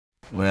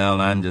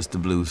Well, I'm just a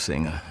blues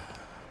singer.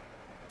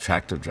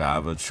 Tractor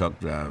driver, truck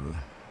driver.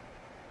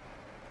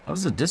 I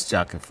was a disc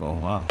jockey for a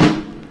while.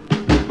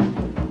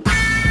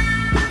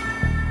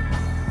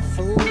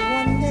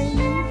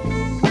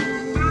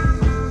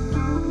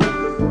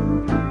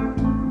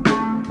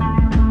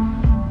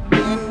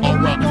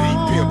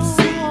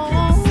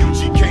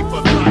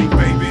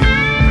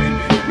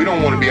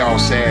 Want to be all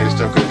sad and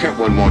stuff, because Pimp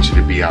wouldn't want you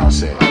to be all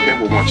sad.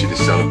 Pimp would want you to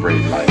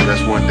celebrate life.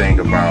 That's one thing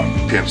about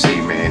Pimp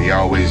C, man. He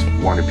always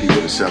wanted people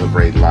to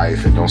celebrate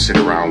life and don't sit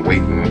around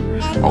waiting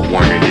or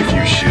wondering if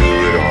you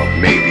should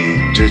or maybe.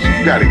 Just,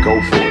 you gotta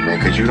go for it, man,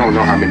 because you don't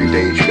know how many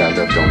days you got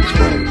left on this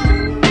planet.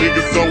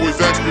 Niggas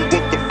always ask me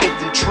what the fuck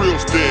do Trill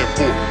stand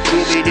for.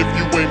 I mean, if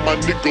you ain't my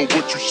nigga,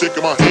 what you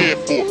shaking my hand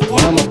for?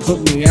 Mama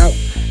put me out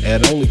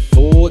at only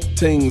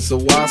 14, so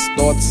I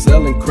start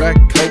selling crack,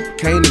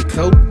 cocaine, and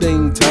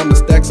codeine. Time to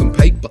stack some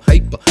paper.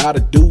 How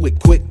to do it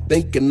quick,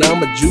 thinking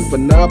I'm a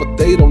juvenile, but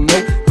they don't know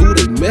who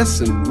they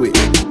messing with.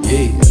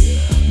 Yeah,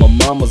 my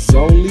mama's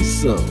only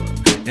son,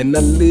 and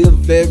I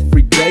live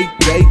every day,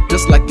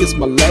 just like it's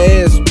my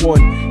last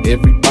one.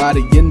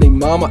 Everybody in their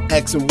mama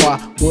asking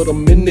why, but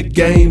I'm in the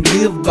game,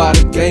 live by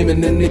the game,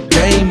 and in the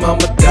game I'ma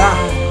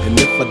die. And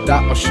if I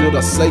die, or should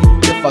I say,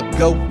 if I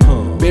go,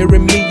 bury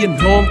me in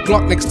home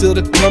clock next to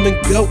the come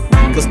and go.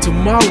 Cause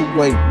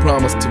tomorrow ain't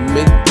promised to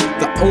me.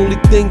 The only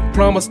thing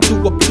promised to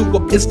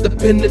up is the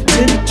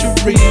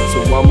penitentiary.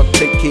 So I'ma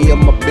take care of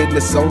my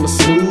business on the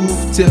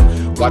smooth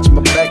tip. Watch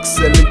my back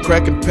selling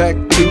crack and pack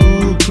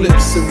 2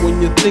 clips. And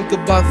when you think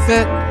about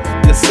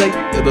that, you say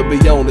it'll be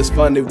on. It's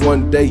funny,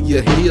 one day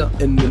you're here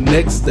and the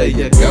next day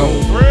you're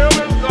gone.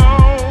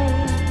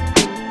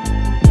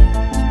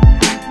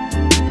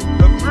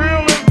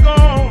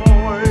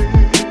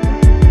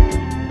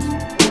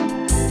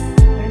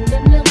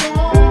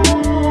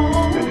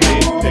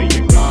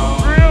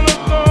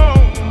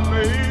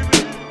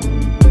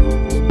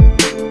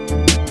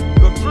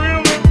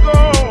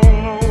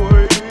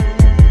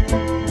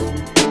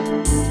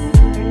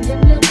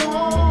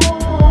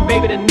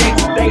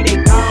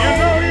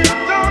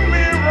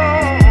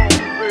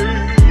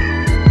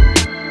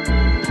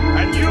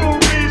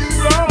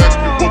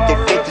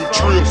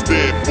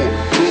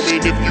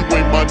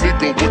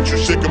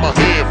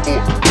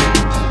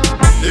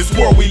 This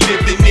world we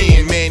living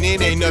in, man,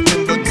 it ain't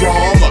nothing but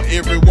drama.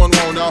 Everyone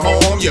wanna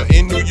harm ya.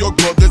 In New York,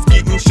 brothers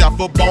getting shot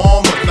for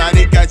bombers. Now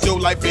they got your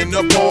life in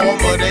the palm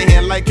of their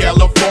hand like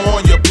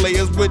California.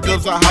 Players with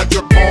us are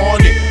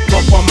hydroponic.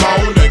 From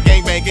Pomona,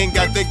 gangbanging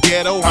got the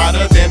ghetto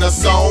hotter than a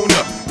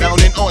sauna.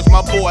 Down in Orange,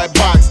 my boy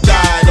Box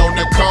died on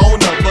the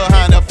corner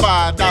behind a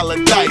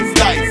 $5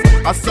 dice.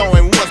 I saw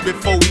him once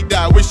before he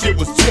died, wish it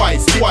was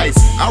twice.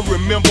 I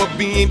remember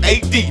being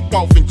 8 deep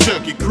off in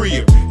Chucky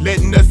crib,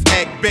 letting us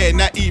act bad,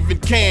 not even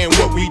caring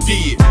what we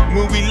did.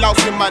 When we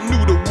lost him, I knew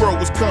the world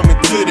was coming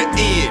to the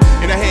end,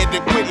 and I had to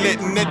quit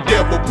letting the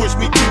devil push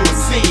me to a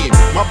sin.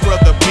 My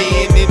brother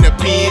been in the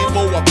pen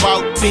for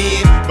about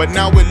 10, but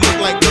now it look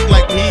like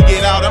when he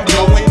get out, I'm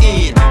going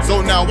in.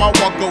 So now I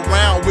walk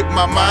around with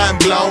my mind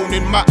blown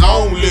in my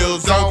own little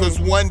zone, cause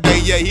one day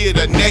you're here,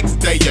 the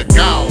next day you're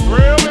gone.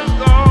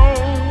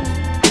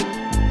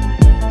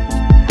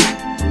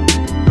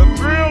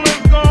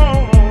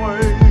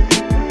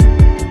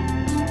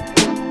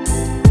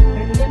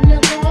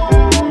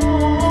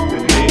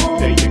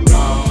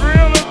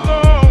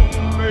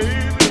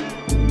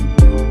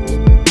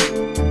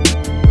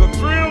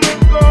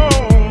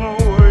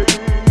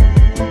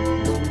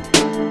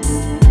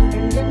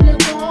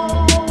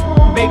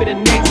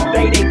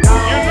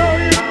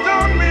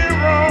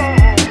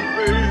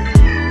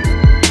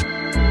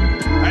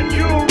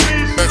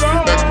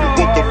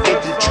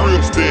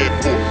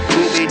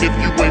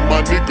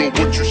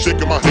 What you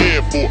shaking my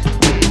hand for?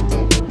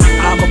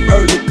 I'm a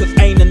murder cause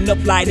ain't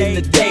enough light in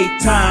the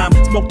daytime.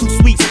 Smoke 2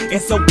 sweets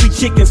and so 3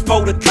 chickens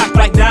for the clock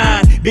like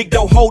 9. Big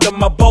dough holder,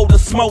 my boulder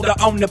smolder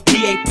on the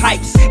PA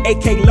pipes.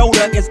 AK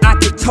loader as I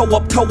can toe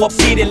up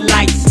city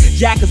lights.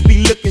 Jackers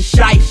be looking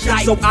shy,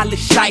 so I let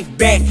shy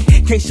back.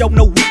 Can't show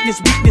no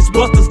weakness,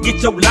 busters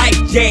get your life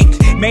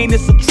jacked. Man,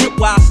 it's a trip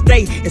where I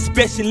stay,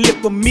 especially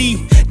for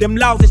me. Them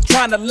laws is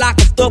trying to lock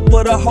us up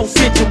for the whole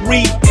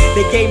century.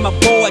 They gave my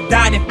boy a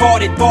dime and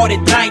bought it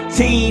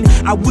 19.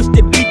 I wish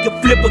that we could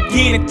flip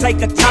again and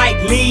take a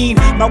tight lean.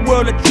 My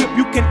world a trip,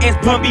 you can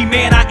ask Bun B,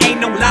 man, I ain't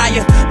no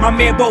liar. My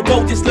man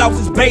Bobo just lost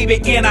his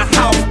baby in a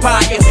house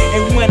fire.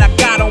 And when I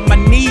got on my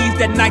knees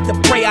that night to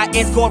pray, I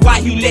asked God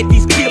why he let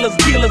these killers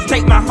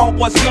take my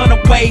homeboy's son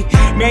away.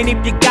 Man,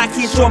 if you got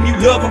kids, show them you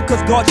love them,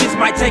 cause God just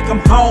might take them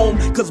home.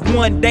 Cause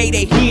one day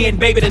they here and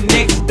baby the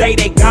next day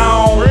they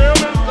gone.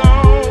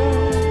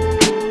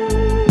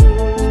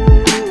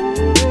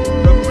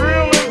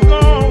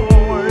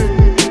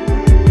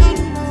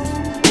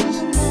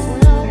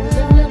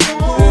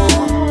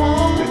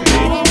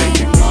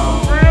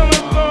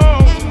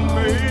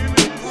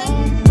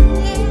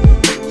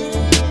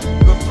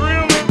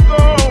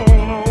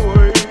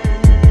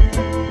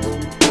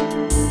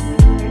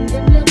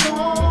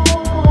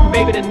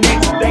 Baby, the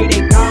next day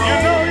they gone. You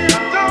know you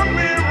done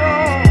me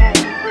wrong,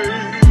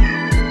 baby.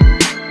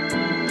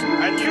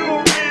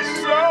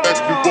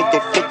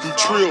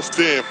 Trill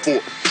stand for?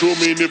 Tell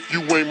me if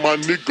you ain't my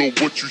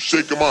nigga, what you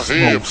shaking my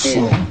hand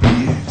for?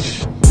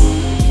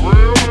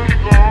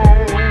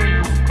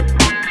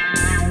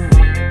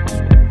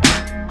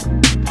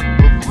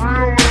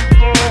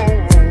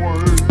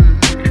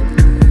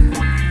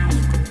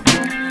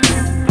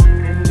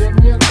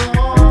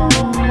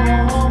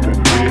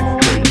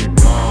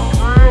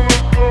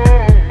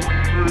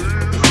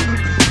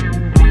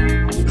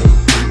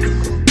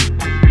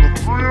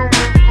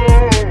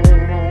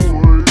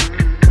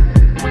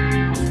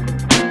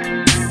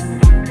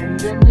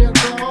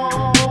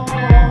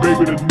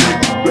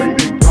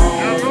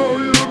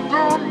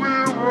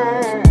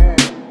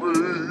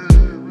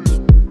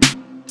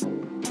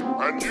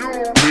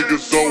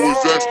 Niggas always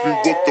ask me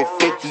what the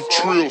fuck do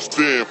Trill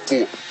stand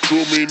for.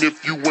 Tell me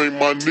if you ain't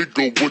my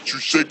nigga, what you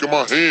shaking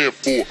my hand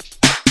for?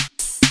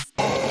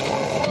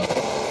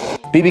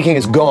 BB King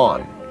is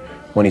gone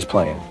when he's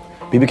playing.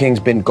 BB King's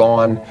been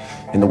gone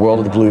in the world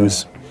of the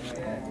blues,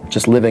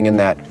 just living in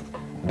that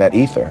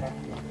ether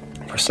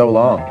for so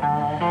long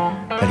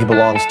that he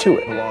belongs to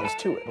it. Belongs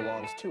to it.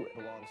 Belongs to it.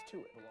 Belongs to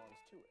it. Belongs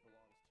to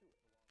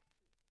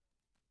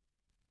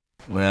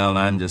it. Well,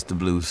 I'm just a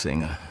blues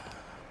singer.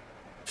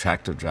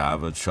 Tractor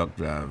driver, truck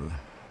driver.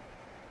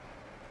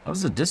 I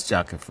was a disc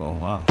jockey for a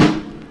while.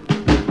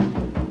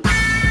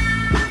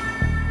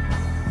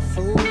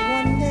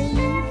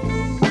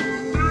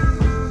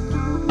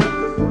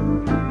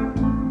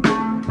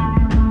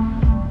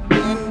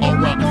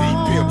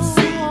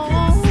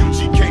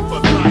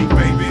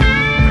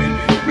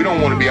 We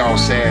don't want to be all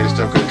sad and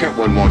stuff, because Pimp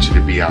wouldn't want you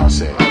to be all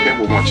sad. Pimp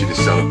would want you to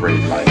celebrate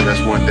life.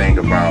 That's one thing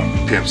about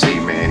Pimp C,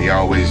 man. He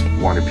always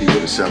wanted people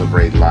to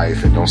celebrate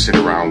life and don't sit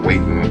around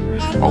waiting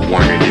or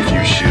wondering if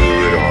you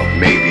should or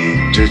maybe.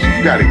 Just,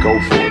 you gotta go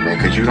for it, man,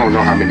 because you don't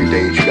know how many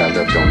days you got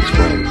left on this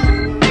planet.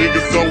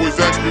 Niggas always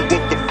ask me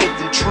what the fuck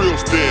do Trill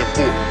stand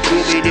for.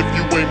 Tell me if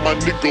you ain't my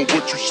nigga,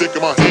 what you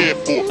shaking my hand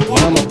for?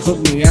 Mama put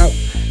me out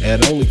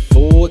at only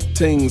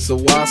 14, so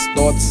I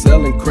start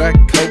selling crack,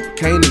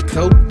 cocaine, and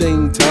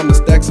codeine. Time to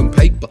stack some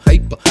paper.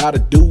 How to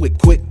do it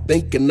quick,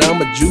 thinking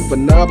I'm a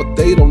juvenile, but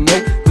they don't know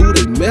who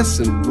they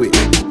messing with.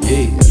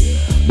 Yeah,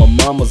 my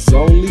mama's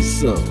only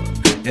son,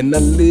 and I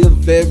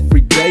live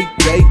every day,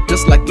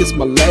 just like it's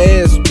my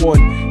last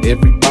one.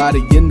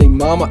 Everybody in they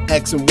mama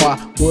asking why,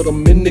 but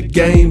I'm in the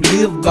game,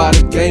 live by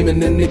the game,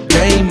 and in the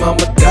game I'ma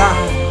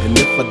die. And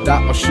if I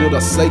die, or should I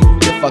say,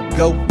 if I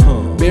go,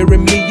 bury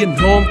me in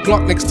home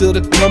clock next to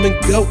the come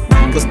and go.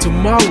 Cause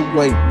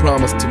tomorrow ain't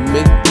promised to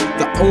me.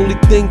 The only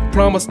thing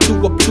promised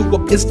to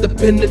up is the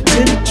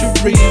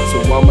penitentiary.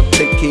 So I'ma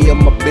take care of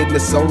my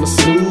business on the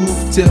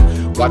smooth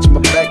tip. Watch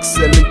my back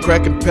selling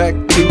crack and pack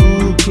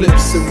 2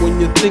 clips. And when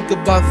you think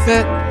about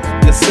that,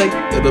 you say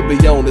it'll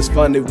be on. It's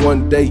funny,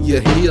 one day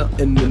you're here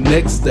and the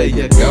next day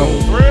you're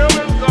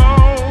gone.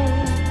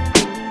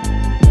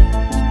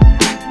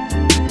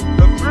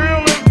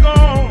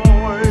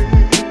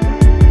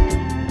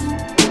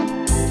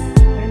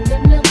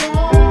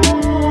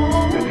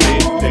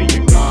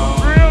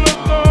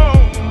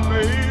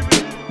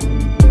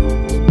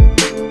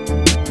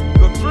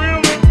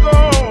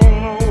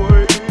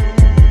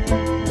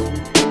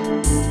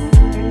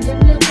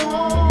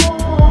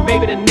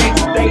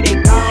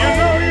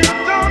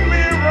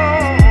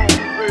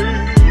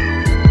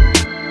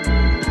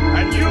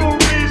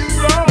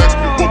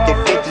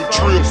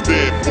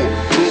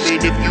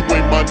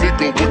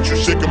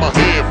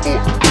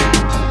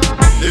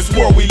 This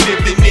world we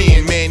living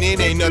in, man, it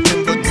ain't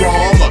nothing but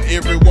drama.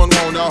 Everyone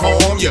want a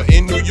home, yeah.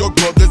 In New York,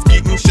 brothers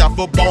getting shot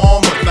for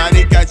bombers. Now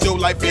they got your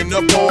life in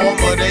the palm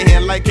of their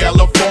hand like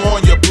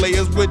California.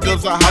 Players with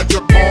us are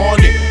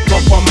hydroponic.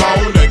 From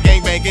Pomona,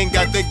 gangbanging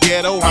got the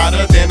ghetto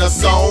hotter than a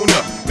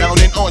sauna. Down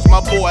in Orange,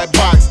 my boy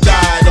Box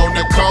died on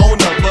the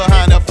corner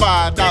behind a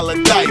 $5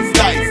 dice.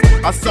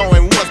 I saw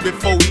him once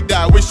before he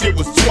died, wish it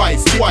was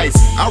twice.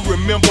 I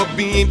remember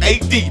being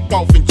 8 deep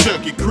off in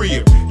Chucky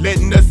crib,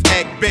 letting us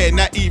act bad,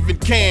 not even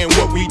caring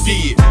what we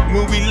did.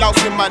 When we lost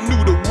him, I knew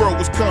the world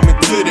was coming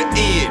to the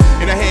end,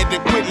 and I had to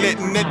quit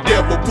letting the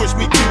devil push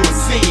me to a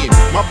sin.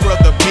 My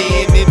brother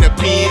been in the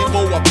pen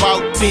for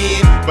about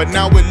 10, but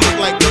now it look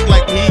like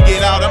when he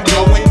get out, I'm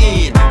going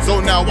in. So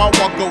now I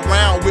walk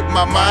around with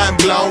my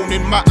mind blown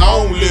in my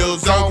own little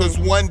zone, cause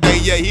one day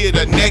you're here,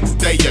 the next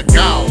day you're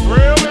gone.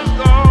 Trill is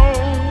gone.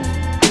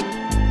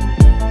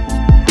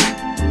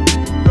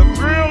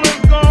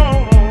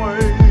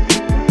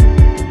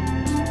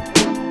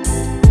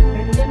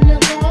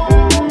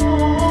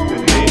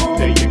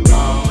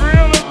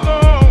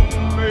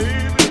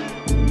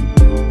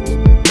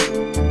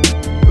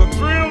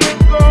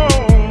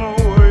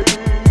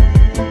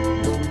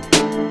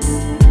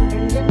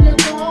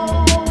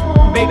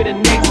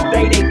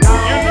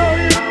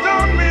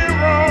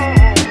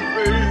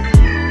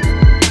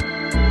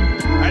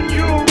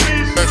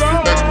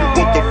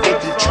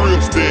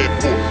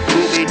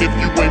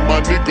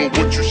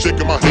 What you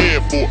shaking my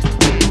hand for?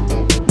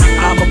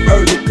 I I'm up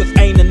early cause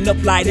ain't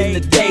enough light in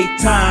the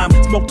daytime.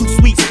 Smoke 2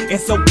 sweets and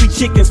so 3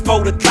 chickens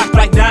for the clock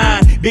like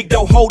 9. Big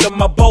dough holder,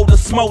 my boulder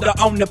smolder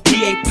on the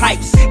PA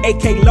pipes.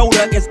 AK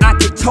loader as I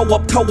can toe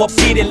up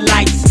city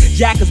lights.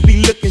 Jackers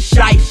be looking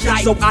shy,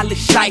 so I let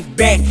shy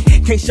back.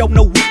 Can't show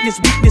no weakness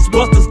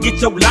busters get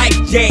your life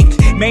jacked.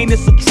 Man,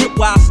 it's a trip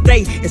where I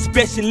stay,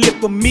 especially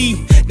for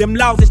me. Them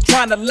laws is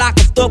trying to lock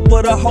us up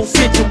for the whole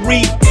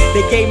century.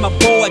 They gave my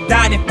boy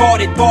died and bought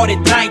it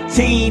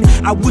 19.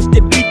 I wish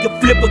that we could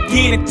flip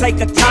again and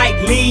take a tight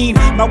lean.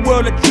 My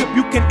world a trip,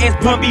 you can ask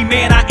Bun B,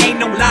 man, I ain't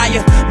no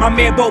liar. My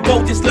man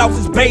Bobo just lost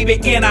his baby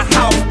in a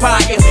house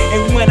fire.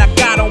 And when I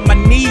got on my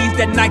knees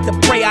that night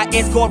to pray, I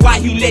asked God why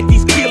you let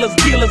these killers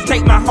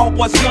take my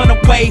homeboy's son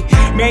away.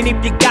 Man,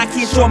 if you got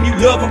kids, show them you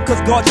love them,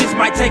 cause God just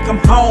might take them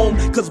home.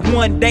 Cause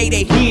one day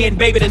they here and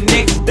baby the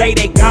next day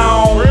they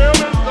gone.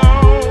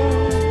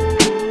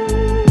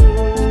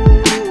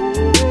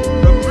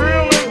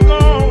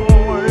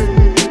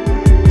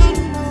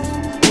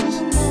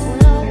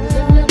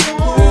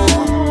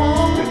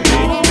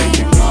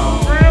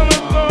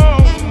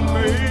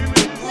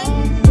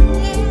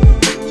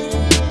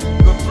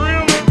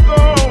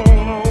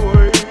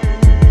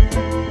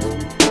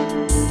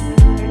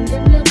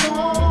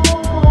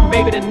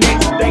 Baby, the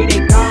next day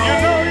they gone. You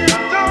know you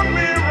done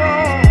me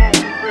wrong,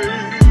 baby,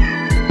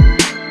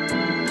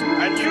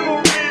 and you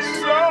don't be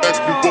so.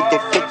 Ask me what the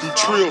fuck you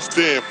Trill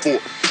stand for.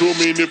 Tell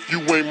me if you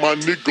ain't my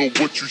nigga,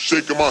 what you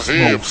shaking my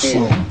hand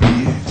for?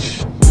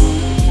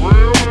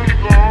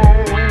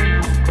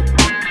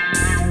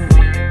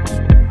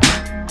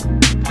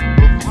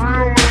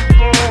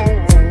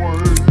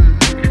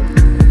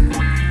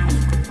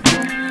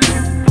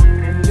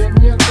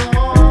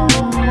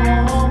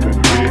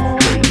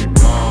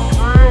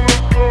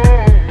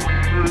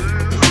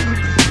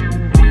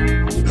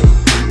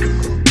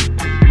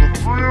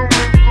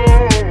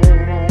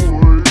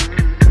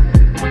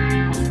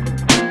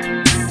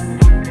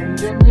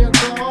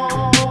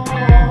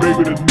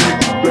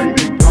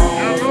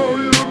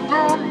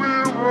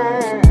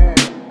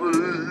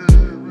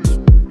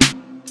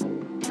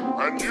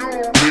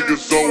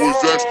 Niggas always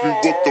ask me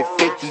what the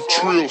fuck you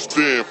Trill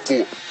stand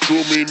for.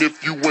 Tell me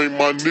if you ain't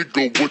my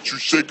nigga, what you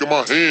shaking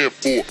my hand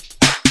for?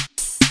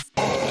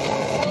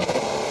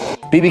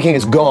 BB King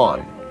is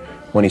gone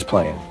when he's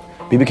playing.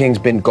 BB King's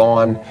been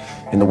gone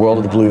in the world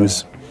of the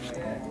blues,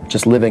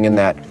 just living in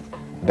that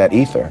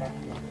ether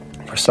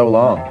for so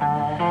long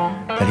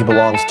that he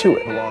belongs to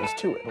it.